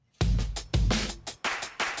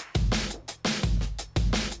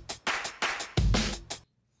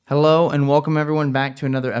Hello and welcome everyone back to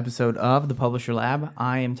another episode of The Publisher Lab.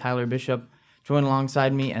 I am Tyler Bishop. Joined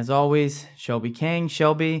alongside me, as always, Shelby Kang.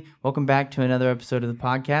 Shelby, welcome back to another episode of the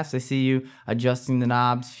podcast. I see you adjusting the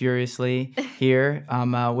knobs furiously here,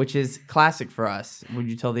 which is classic for us. Would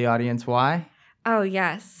you tell the audience why? Oh,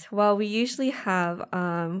 yes. Well, we usually have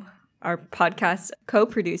our podcast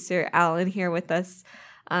co-producer, Alan, here with us,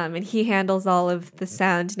 and he handles all of the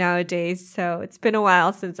sound nowadays. So it's been a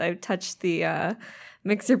while since I've touched the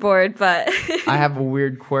mixer board, but I have a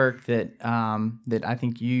weird quirk that I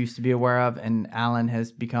think you used to be aware of, and Alan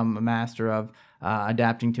has become a master of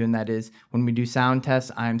adapting to, and that is when we do sound tests,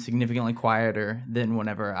 I'm significantly quieter than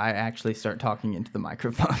whenever I actually start talking into the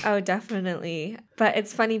microphone. Oh, definitely. But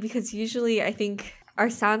it's funny because usually I think our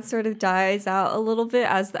sound sort of dies out a little bit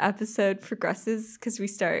as the episode progresses because we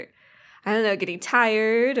start, I don't know, getting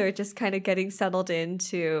tired or just kind of getting settled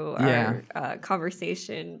into our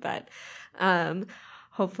conversation. But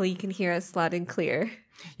hopefully you can hear us loud and clear.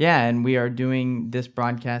 Yeah, and we are doing this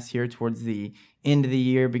broadcast here towards the end of the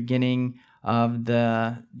year, beginning of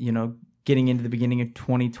getting into the beginning of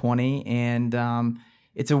 2020. And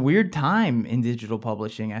it's a weird time in digital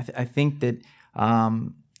publishing. I think that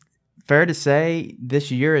fair to say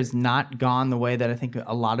this year has not gone the way that I think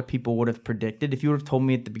a lot of people would have predicted. If you would have told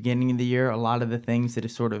me at the beginning of the year, a lot of the things that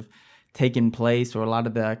have sort of taken place or a lot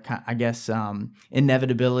of the, I guess,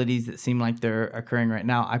 inevitabilities that seem like they're occurring right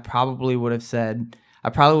now, I probably would have shrugged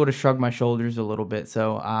my shoulders a little bit.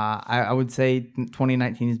 So I would say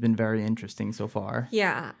 2019 has been very interesting so far.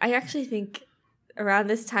 Yeah, I actually think around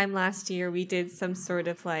this time last year, we did some sort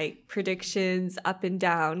of like predictions up and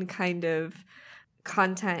down kind of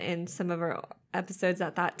content in some of our episodes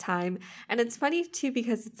at that time. And it's funny too,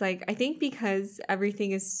 because it's like, I think because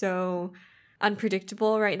everything is so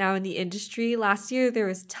unpredictable right now in the industry. Last year, there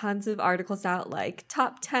was tons of articles out like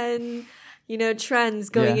top 10, trends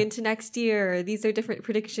going into next year. These are different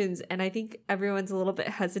predictions. And I think everyone's a little bit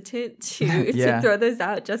hesitant to throw those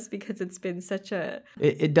out just because it's been such a...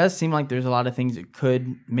 It does seem like there's a lot of things that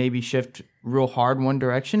could maybe shift real hard one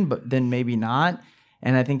direction, but then maybe not.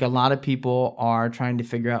 And I think a lot of people are trying to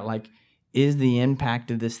figure out, like, is the impact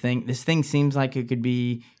of this thing? This thing seems like it could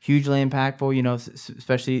be hugely impactful,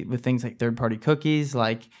 especially with things like third-party cookies,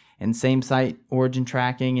 like, and same-site origin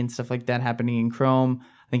tracking and stuff like that happening in Chrome.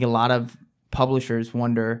 I think a lot of publishers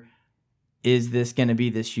wonder, is this going to be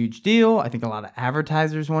this huge deal? I think a lot of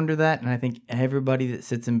advertisers wonder that, and I think everybody that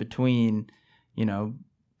sits in between,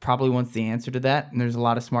 probably wants the answer to that. And there's a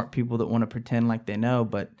lot of smart people that want to pretend like they know,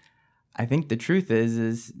 but I think the truth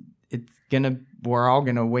is we're all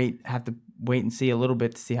gonna have to wait and see a little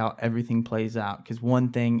bit to see how everything plays out, because one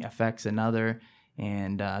thing affects another,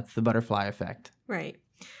 and it's the butterfly effect. Right.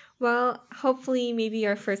 Well, hopefully maybe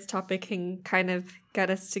our first topic can kind of get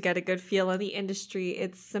us to get a good feel on the industry.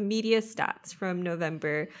 It's some media stats from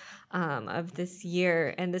November of this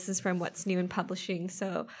year, and this is from What's New in Publishing.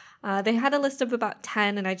 So they had a list of about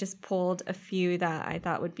 10, and I just pulled a few that I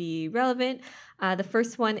thought would be relevant. The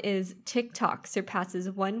first one is TikTok surpasses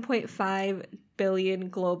 1.5 billion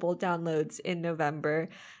global downloads in November,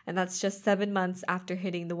 and that's just 7 months after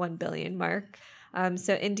hitting the 1 billion mark.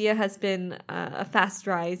 So India has been a fast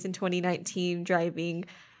rise in 2019, driving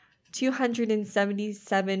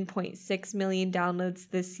 277.6 million downloads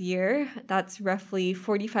this year. That's roughly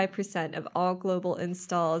 45% of all global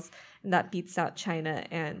installs, and that beats out China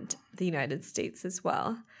and the United States as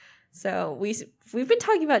well. So we've been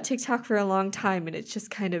talking about TikTok for a long time, and it's just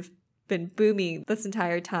kind of been booming this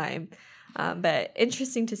entire time. But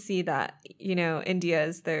interesting to see that, India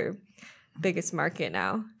is their biggest market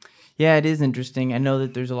now. Yeah, it is interesting. I know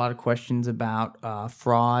that there's a lot of questions about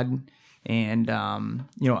fraud, and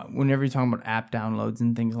whenever you're talking about app downloads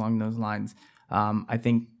and things along those lines, I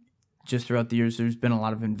think just throughout the years there's been a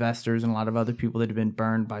lot of investors and a lot of other people that have been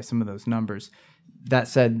burned by some of those numbers. That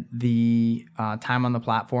said, the time on the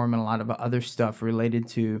platform and a lot of other stuff related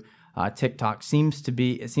to TikTok seems to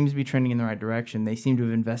be trending in the right direction. They seem to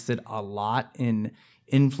have invested a lot in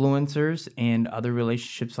influencers and other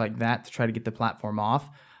relationships like that to try to get the platform off.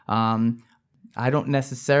 I don't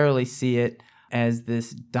necessarily see it as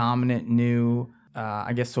this dominant new,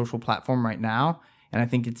 social platform right now. And I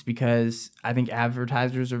think it's because I think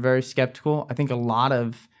advertisers are very skeptical. I think a lot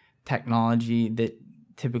of technology that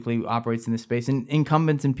typically operates in this space, and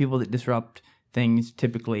incumbents and people that disrupt things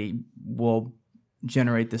typically will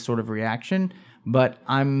generate this sort of reaction. But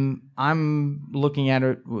I'm looking at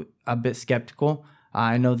it a bit skeptical.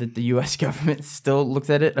 I know that the U.S. government still looks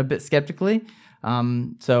at it a bit skeptically.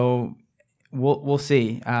 So we'll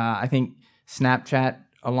see. I think Snapchat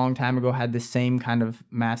a long time ago had the same kind of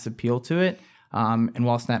mass appeal to it. And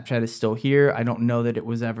while Snapchat is still here, I don't know that it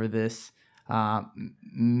was ever this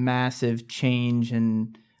massive change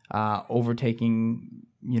and overtaking,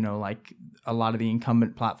 like a lot of the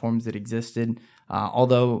incumbent platforms that existed,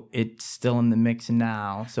 although it's still in the mix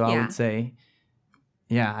now. So I would say,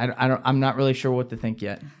 I'm not really sure what to think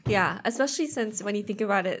yet. Yeah, especially since when you think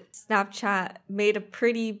about it, Snapchat made a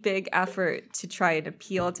pretty big effort to try and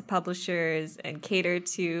appeal to publishers and cater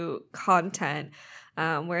to content,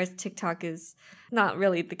 whereas TikTok is not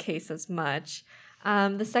really the case as much.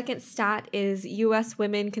 The second stat is U.S.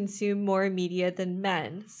 women consume more media than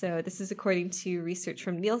men. So this is according to research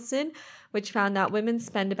from Nielsen, which found that women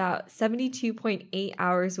spend about 72.8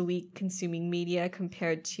 hours a week consuming media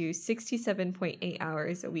compared to 67.8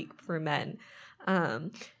 hours a week for men.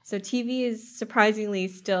 So TV is surprisingly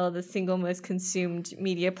still the single most consumed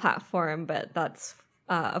media platform, but that's,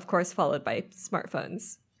 of course, followed by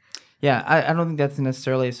smartphones. Yeah, I don't think that's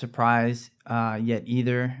necessarily a surprise yet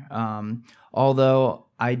either. Although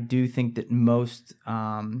I do think that most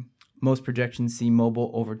projections see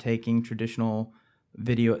mobile overtaking traditional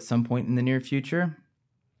video at some point in the near future,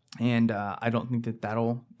 and I don't think that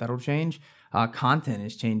that'll change. Content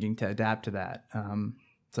is changing to adapt to that.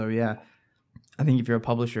 So yeah, I think if you're a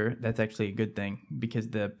publisher, that's actually a good thing because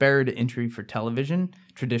the barrier to entry for television,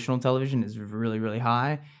 traditional television, is really, really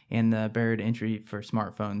high, and the barrier to entry for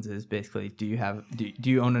smartphones is basically do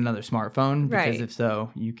you own another smartphone? Because if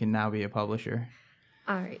so, you can now be a publisher.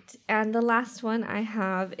 All right. And the last one I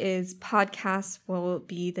have is podcasts will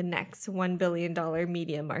be the next $1 billion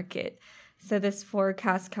media market. So this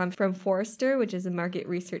forecast comes from Forrester, which is a market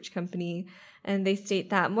research company, and they state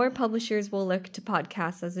that more publishers will look to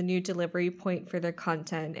podcasts as a new delivery point for their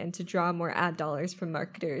content and to draw more ad dollars from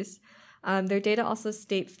marketers. Their data also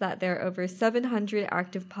states that there are over 700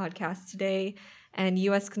 active podcasts today, and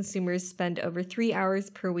U.S. consumers spend over 3 hours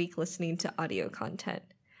per week listening to audio content.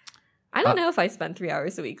 I don't know if I spend 3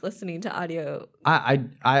 hours a week listening to audio. I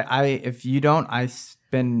if you don't, I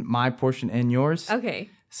spend my portion and yours. Okay.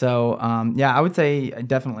 So, I would say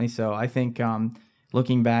definitely so. I think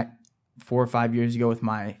looking back 4 or 5 years ago with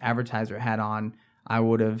my advertiser hat on, I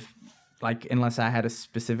would have, unless I had a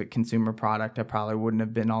specific consumer product, I probably wouldn't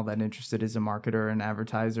have been all that interested as a marketer and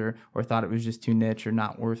advertiser, or thought it was just too niche or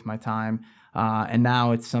not worth my time. And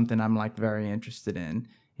now it's something I'm very interested in.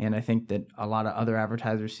 And I think that a lot of other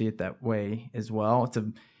advertisers see it that way as well.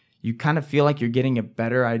 You kind of feel like you're getting a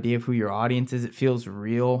better idea of who your audience is. It feels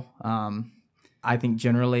real. I think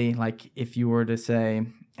generally, if you were to say,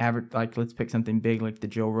 let's pick something big like the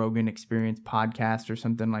Joe Rogan Experience podcast or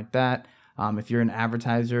something like that. If you're an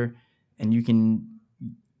advertiser and you can,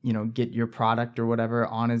 get your product or whatever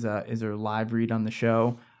on as a live read on the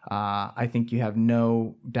show, I think you have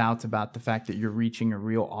no doubts about the fact that you're reaching a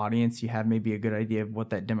real audience. You have maybe a good idea of what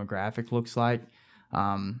that demographic looks like.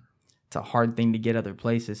 It's a hard thing to get other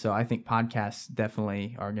places. So I think podcasts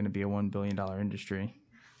definitely are going to be a $1 billion industry.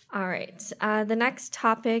 All right. The next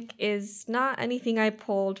topic is not anything I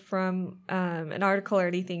pulled from an article or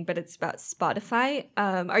anything, but it's about Spotify.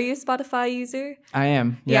 Are you a Spotify user? I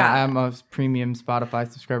am. Yeah. I'm a premium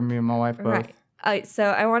Spotify subscriber. Me and my wife both. Right. So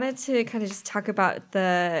I wanted to kind of just talk about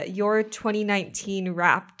your 2019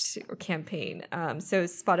 Wrapped campaign. So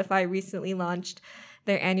Spotify recently launched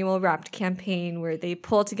their annual Wrapped campaign where they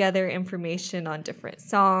pull together information on different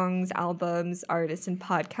songs, albums, artists, and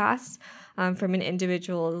podcasts from an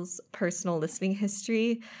individual's personal listening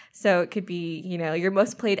history. So it could be, your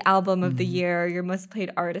most played album of the year, your most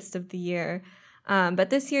played artist of the year. But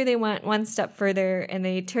this year they went one step further and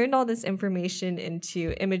they turned all this information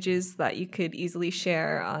into images that you could easily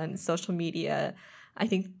share on social media. I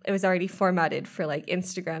think it was already formatted for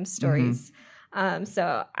Instagram stories.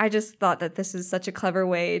 So I just thought that this is such a clever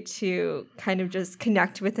way to kind of just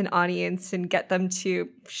connect with an audience and get them to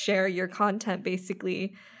share your content,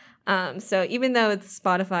 basically. So even though it's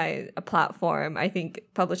Spotify, a platform, I think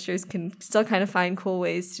publishers can still kind of find cool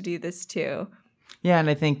ways to do this too. Yeah, and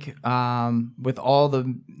I think with all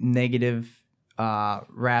the negative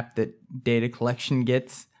rap that data collection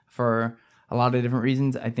gets for a lot of different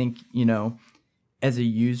reasons, I think, as a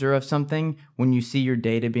user of something, when you see your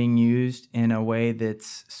data being used in a way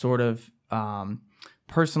that's sort of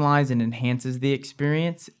personalized and enhances the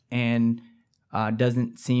experience and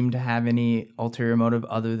doesn't seem to have any ulterior motive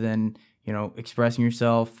other than, expressing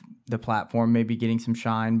yourself, the platform maybe getting some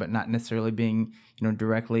shine, but not necessarily being,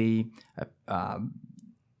 directly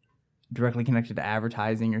connected to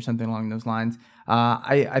advertising or something along those lines.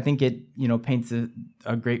 I think it, paints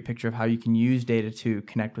a great picture of how you can use data to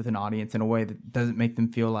connect with an audience in a way that doesn't make them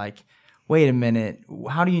feel like, wait a minute,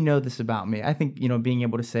 how do you know this about me? I think, being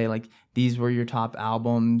able to say like, these were your top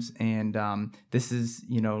albums, and this is,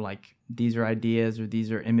 like, these are ideas or these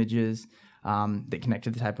are images that connect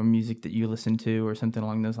to the type of music that you listen to or something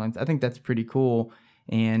along those lines. I think that's pretty cool.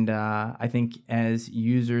 And I think as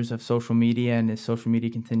users of social media and as social media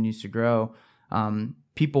continues to grow,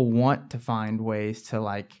 people want to find ways to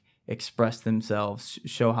like express themselves,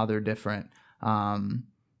 show how they're different.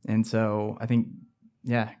 And so I think,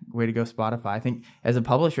 way to go, Spotify. I think as a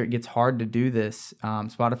publisher, it gets hard to do this.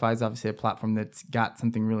 Spotify is obviously a platform that's got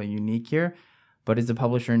something really unique here. But as a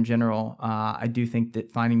publisher in general, I do think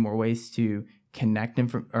that finding more ways to connect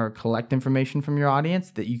or collect information from your audience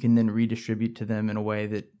that you can then redistribute to them in a way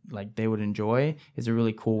that like they would enjoy is a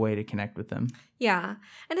really cool way to connect with them. Yeah.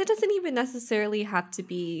 And it doesn't even necessarily have to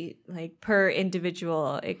be like per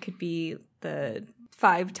individual. It could be the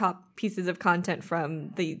 5 top pieces of content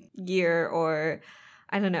from the year, or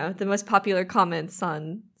I don't know, the most popular comments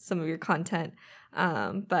on some of your content.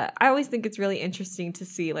 But I always think it's really interesting to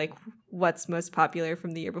see like what's most popular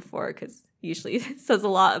from the year before, because usually it says a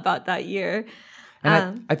lot about that year.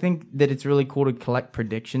 And I think that it's really cool to collect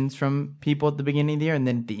predictions from people at the beginning of the year, and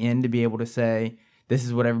then at the end to be able to say, this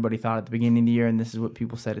is what everybody thought at the beginning of the year, and this is what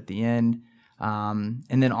people said at the end. And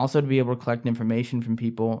then also to be able to collect information from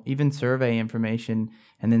people, even survey information,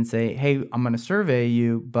 and then say, hey, I'm going to survey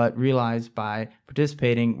you, but realize by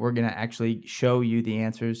participating, we're going to actually show you the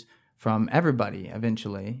answers from everybody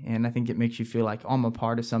eventually. And I think it makes you feel like, oh, I'm a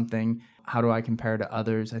part of something. How do I compare to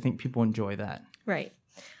others? I think people enjoy that. Right.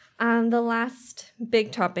 The last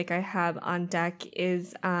big topic I have on deck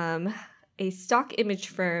is a stock image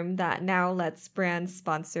firm that now lets brands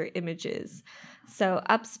sponsor images. So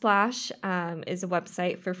Upsplash is a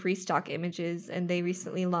website for free stock images, and they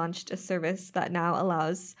recently launched a service that now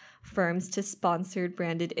allows firms to sponsor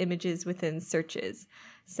branded images within searches.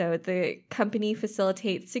 So the company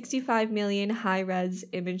facilitates 65 million high-res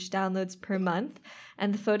image downloads per month,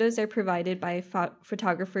 and the photos are provided by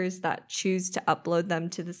photographers that choose to upload them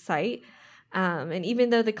to the site. And even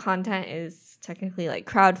though the content is technically like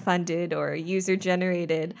crowdfunded or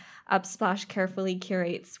user-generated, Upsplash carefully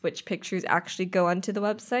curates which pictures actually go onto the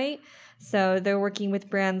website. So they're working with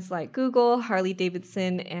brands like Google,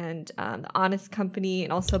 Harley-Davidson, and The Honest Company,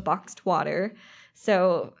 and also Boxed Water.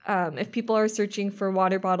 So if people are searching for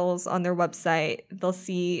water bottles on their website, they'll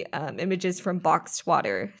see images from Boxed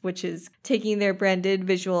Water, which is taking their branded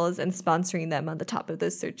visuals and sponsoring them on the top of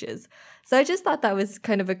those searches. So I just thought that was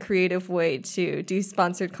kind of a creative way to do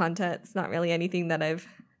sponsored content. It's not really anything that I've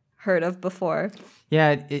heard of before.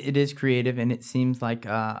 Yeah, it is creative, and it seems like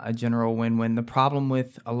a general win-win. The problem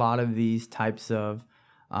with a lot of these types of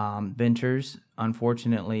ventures,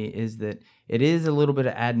 unfortunately, is that it is a little bit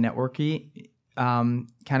of ad networky kind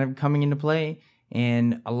of coming into play.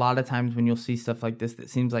 And a lot of times when you'll see stuff like this, that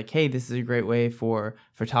seems like, hey, this is a great way for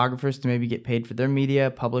photographers to maybe get paid for their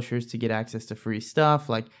media, publishers to get access to free stuff,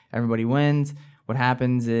 like everybody wins. What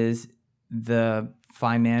happens is the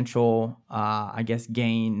financial,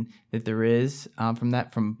 gain that there is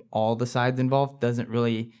from all the sides involved doesn't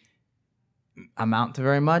really amount to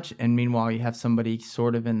very much. And meanwhile, you have somebody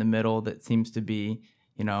sort of in the middle that seems to be,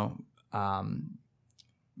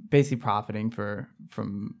 basically profiting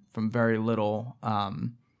from very little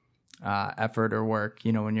effort or work.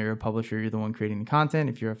 When you're a publisher, you're the one creating the content.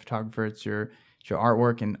 If you're a photographer, it's your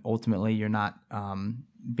artwork, and ultimately you're not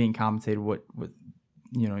being compensated what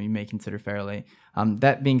you may consider fairly.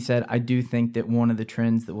 That being said, I do think that one of the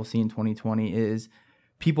trends that we'll see in 2020 is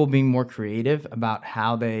people being more creative about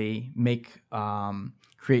how they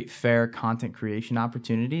create fair content creation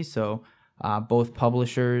opportunities. So both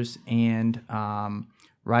publishers and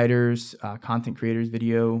writers, content creators,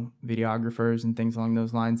 videographers, and things along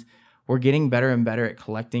those lines, we're getting better and better at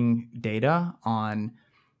collecting data on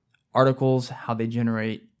articles, how they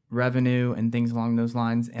generate revenue, and things along those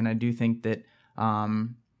lines. And I do think that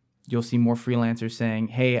you'll see more freelancers saying,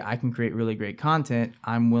 hey, I can create really great content.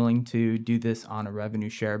 I'm willing to do this on a revenue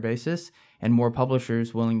share basis. And more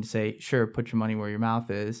publishers willing to say, sure, put your money where your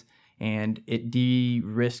mouth is. And it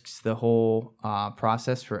de-risks the whole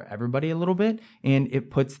process for everybody a little bit. And it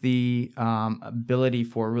puts the ability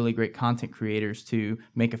for really great content creators to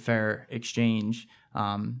make a fair exchange.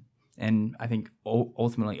 And I think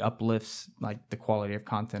ultimately uplifts like the quality of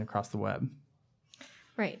content across the web.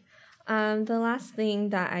 Right. The last thing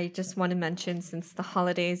that I just want to mention, since the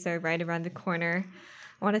holidays are right around the corner,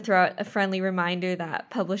 I want to throw out a friendly reminder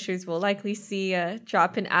that publishers will likely see a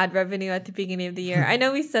drop in ad revenue at the beginning of the year. I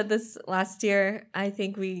know we said this last year. I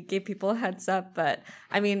think we gave people a heads up, but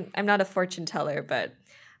I mean, I'm not a fortune teller, but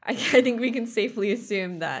I think we can safely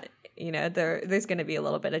assume that, there's going to be a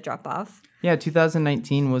little bit of drop off. Yeah,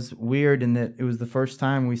 2019 was weird in that it was the first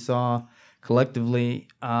time we saw collectively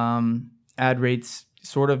ad rates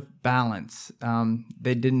sort of balance.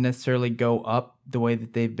 They didn't necessarily go up the way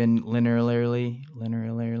that they've been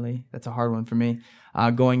linearly. That's a hard one for me.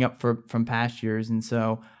 Going up from past years, and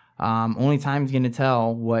so only time's going to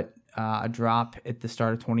tell what a drop at the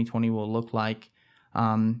start of 2020 will look like.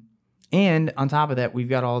 And on top of that, we've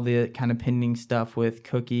got all the kind of pending stuff with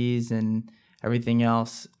cookies and everything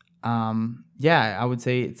else. I would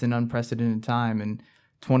say it's an unprecedented time, and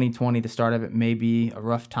 2020, the start of it, may be a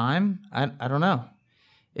rough time. I don't know.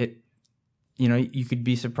 You could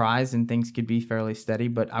be surprised and things could be fairly steady,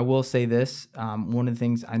 but I will say this. One of the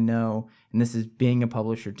things I know, and this is being a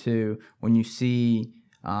publisher too, when you see,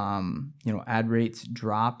 ad rates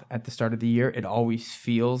drop at the start of the year, it always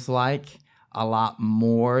feels like a lot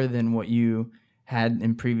more than what you had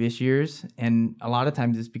in previous years. And a lot of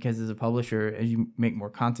times it's because as a publisher, as you make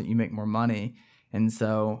more content, you make more money. And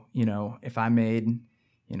so, if I made,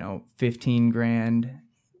 15 grand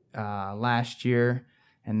last year,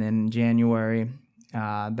 and then in January,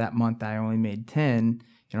 that month I only made 10,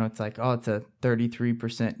 it's like, oh, it's a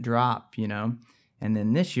 33% drop, and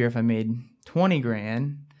then this year if I made 20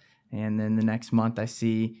 grand, and then the next month I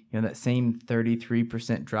see, that same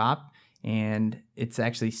 33% drop, and it's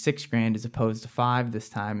actually 6 grand as opposed to 5 this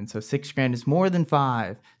time. And so 6 grand is more than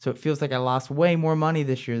 5. So it feels like I lost way more money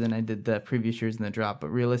this year than I did the previous years in the drop. But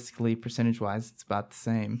realistically, percentage wise, it's about the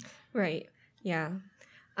same. Right. Yeah.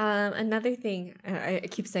 Another thing, I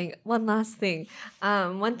keep saying one last thing.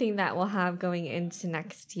 One thing that we'll have going into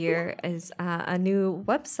next year is a new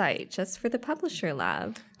website just for the Publisher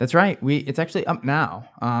Lab. That's right. It's actually up now.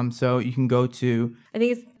 So you can go to, I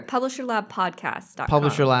think it's publisherlabpodcast.com.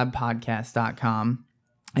 publisherlabpodcast.com.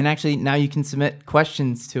 And actually now you can submit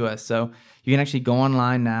questions to us. So you can actually go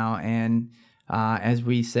online now and as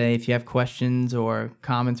we say, if you have questions or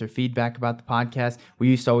comments or feedback about the podcast, we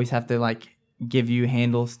used to always have to give you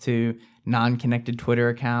handles to non-connected Twitter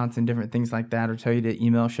accounts and different things like that, or tell you to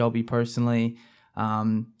email Shelby personally.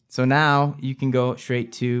 So now you can go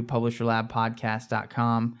straight to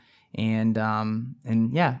publisherlabpodcast.com and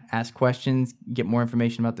ask questions, get more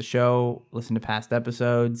information about the show, listen to past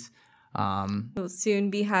episodes. We'll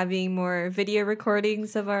soon be having more video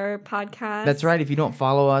recordings of our podcast. That's right. If you don't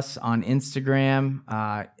follow us on Instagram,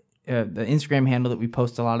 the Instagram handle that we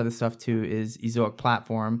post a lot of the stuff to is Ezoic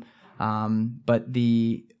Platform. But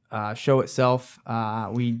the show itself,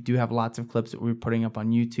 we do have lots of clips that we're putting up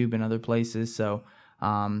on YouTube and other places. So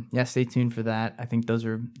stay tuned for that. I think those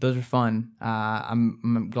are fun.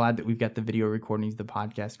 I'm glad that we've got the video recordings of the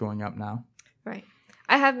podcast going up now. Right.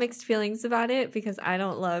 I have mixed feelings about it because I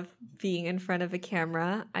don't love being in front of a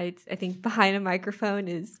camera. I think behind a microphone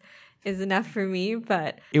is enough for me.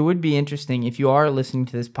 But it would be interesting if you are listening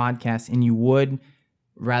to this podcast and you would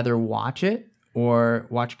rather watch it or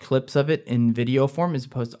watch clips of it in video form as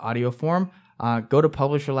opposed to audio form, go to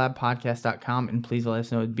publisherlabpodcast.com and please let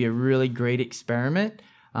us know. It'd be a really great experiment.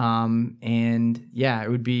 It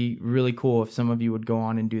would be really cool if some of you would go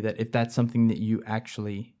on and do that, if that's something that you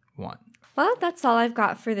actually want. Well, that's all I've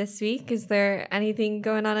got for this week. Is there anything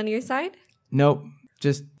going on your side? Nope,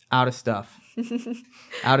 just out of stuff.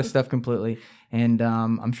 Out of stuff completely. And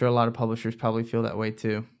I'm sure a lot of publishers probably feel that way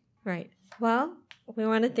too. Right. Well, we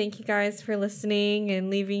want to thank you guys for listening and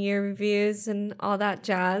leaving your reviews and all that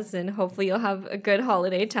jazz. And hopefully you'll have a good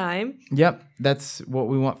holiday time. Yep. That's what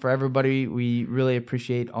we want for everybody. We really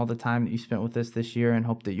appreciate all the time that you spent with us this year and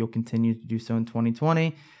hope that you'll continue to do so in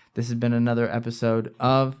 2020. This has been another episode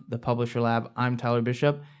of the Publisher Lab. I'm Tyler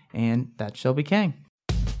Bishop, and that's Shelby Kang.